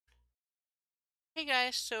Hey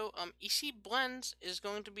guys, Ecblends is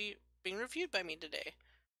going to be being reviewed by me today.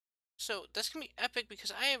 So that's gonna be epic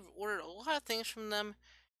because I have ordered a lot of things from them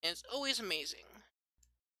and it's always amazing.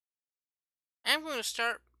 I'm going to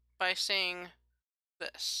start by saying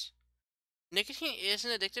this. Nicotine is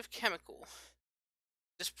an addictive chemical.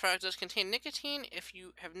 This product does contain nicotine. If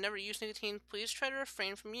you have never used nicotine, please try to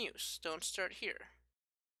refrain from use. Don't start here.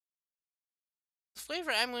 The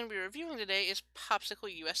flavor I'm going to be reviewing today is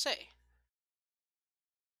Popsicle USA.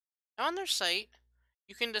 Now on their site,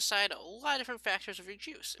 you can decide a lot of different factors of your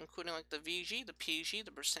juice, including like the VG, the PG,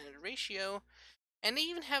 the percentage ratio, and they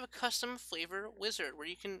even have a custom flavor wizard where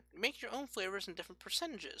you can make your own flavors in different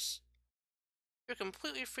percentages. You're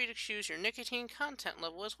completely free to choose your nicotine content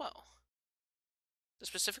level as well. The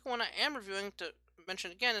specific one I am reviewing to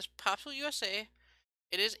mention again is Popsicle USA.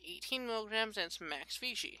 It is 18 milligrams and it's max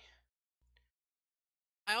VG.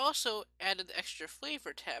 I also added the extra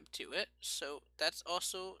flavor tab to it, so that's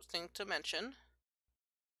also a thing to mention.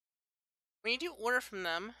 When you do order from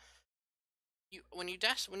them, when you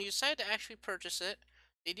decide to actually purchase it,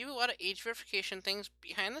 they do a lot of age verification things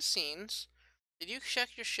behind the scenes. They do check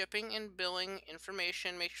your shipping and billing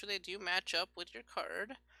information, make sure they do match up with your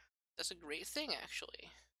card. That's a great thing,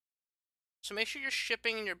 actually. So make sure your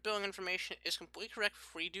shipping and your billing information is completely correct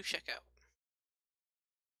before you do check out.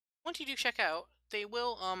 Once you do check out, they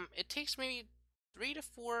will it takes maybe 3 to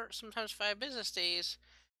 4, sometimes 5 business days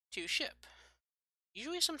to ship.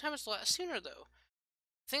 Usually sometimes a lot sooner though.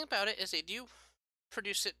 The thing about it is they do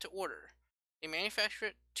produce it to order. They manufacture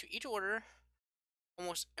it to each order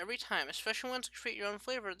almost every time, especially ones to create your own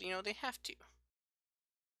flavor, they have to.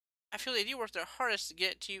 I feel they do work their hardest to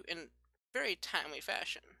get it to you in very timely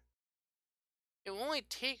fashion. It will only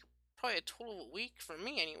take probably a total of a week for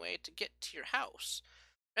me anyway to get to your house.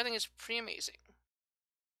 I think it's pretty amazing.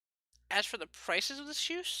 As for the prices of this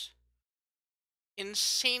juice,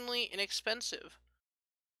 insanely inexpensive.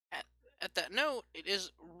 At, at that note, it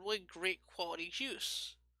is really great quality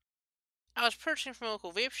juice. I was purchasing from a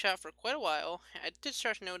local vape shop for quite a while, and I did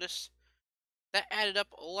start to notice that added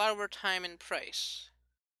up a lot over time in price.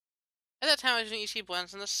 At that time, I was using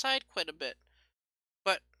Ecblends on the side quite a bit,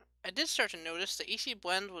 but I did start to notice that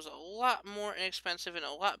Ecblend was a lot more inexpensive and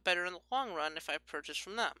a lot better in the long run if I purchased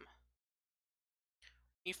from them.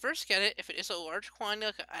 When you first get it, if it is a large quantity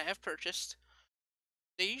like I have purchased,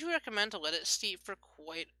 they usually recommend to let it steep for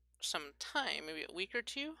quite some time, maybe a week or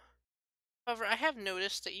two. However, I have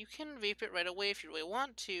noticed that you can vape it right away if you really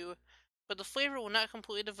want to, but the flavor will not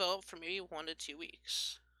completely develop for maybe 1 to 2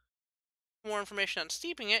 weeks. For more information on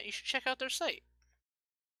steeping it, you should check out their site.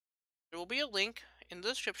 There will be a link in the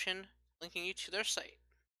description linking you to their site.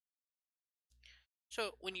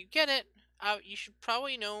 So when you get it, you should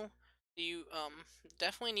probably know that you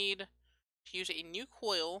definitely need to use a new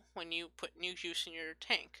coil when you put new juice in your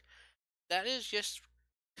tank. That is just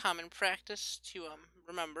common practice to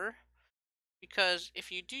remember, because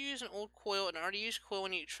if you do use an old coil, an already used coil,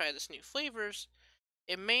 when you try this new flavors,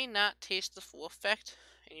 it may not taste the full effect,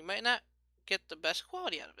 and you might not get the best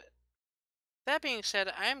quality out of it. That being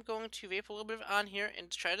said, I'm going to vape a little bit on here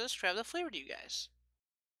and try to describe the flavor to you guys.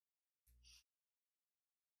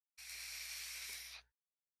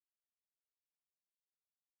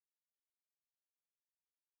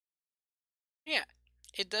 Yeah,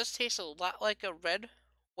 it does taste a lot like a red,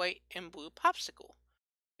 white, and blue popsicle.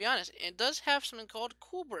 To be honest, it does have something called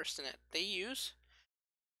Cool Burst in it. They use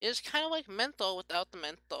It is kind of like menthol without the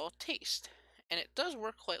menthol taste, and it does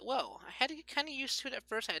work quite well. I had to get kind of used to it at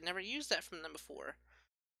first. I had never used that from them before.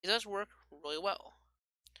 It does work really well.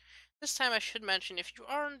 This time I should mention, if you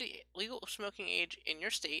are in the legal smoking age in your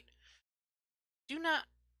state, do not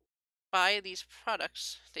buy these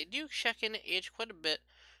products. They do check in age quite a bit,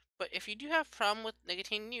 but if you do have a problem with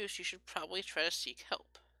nicotine use, you should probably try to seek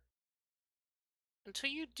help. Until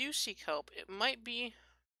you do seek help, it might be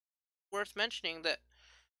worth mentioning that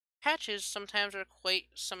patches sometimes are quite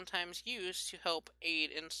sometimes used to help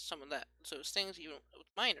aid in some of those things, even with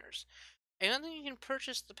minors. I don't think you can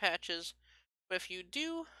purchase the patches, but if you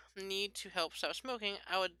do need to help stop smoking,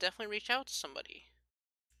 I would definitely reach out to somebody.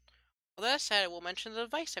 With that said, I will mention the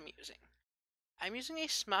device I'm using. I'm using a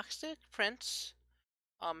Smockstick Prince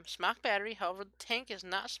Smock battery. However, the tank is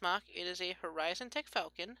not Smock. It is a Horizon Tech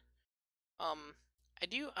Falcon. Um, I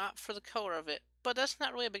do opt for the color of it, but that's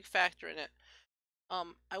not really a big factor in it.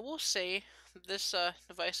 I will say this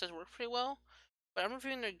device does work pretty well, but I'm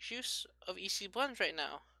reviewing the juice of Ecblends right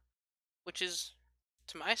now, which is,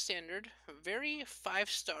 to my standard, a very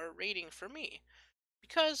 5-star rating for me,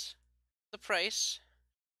 because the price,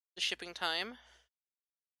 the shipping time,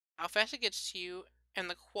 how fast it gets to you, and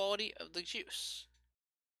the quality of the juice.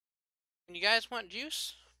 When you guys want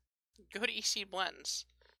juice, go to Ecblends.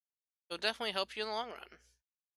 It'll definitely help you in the long run.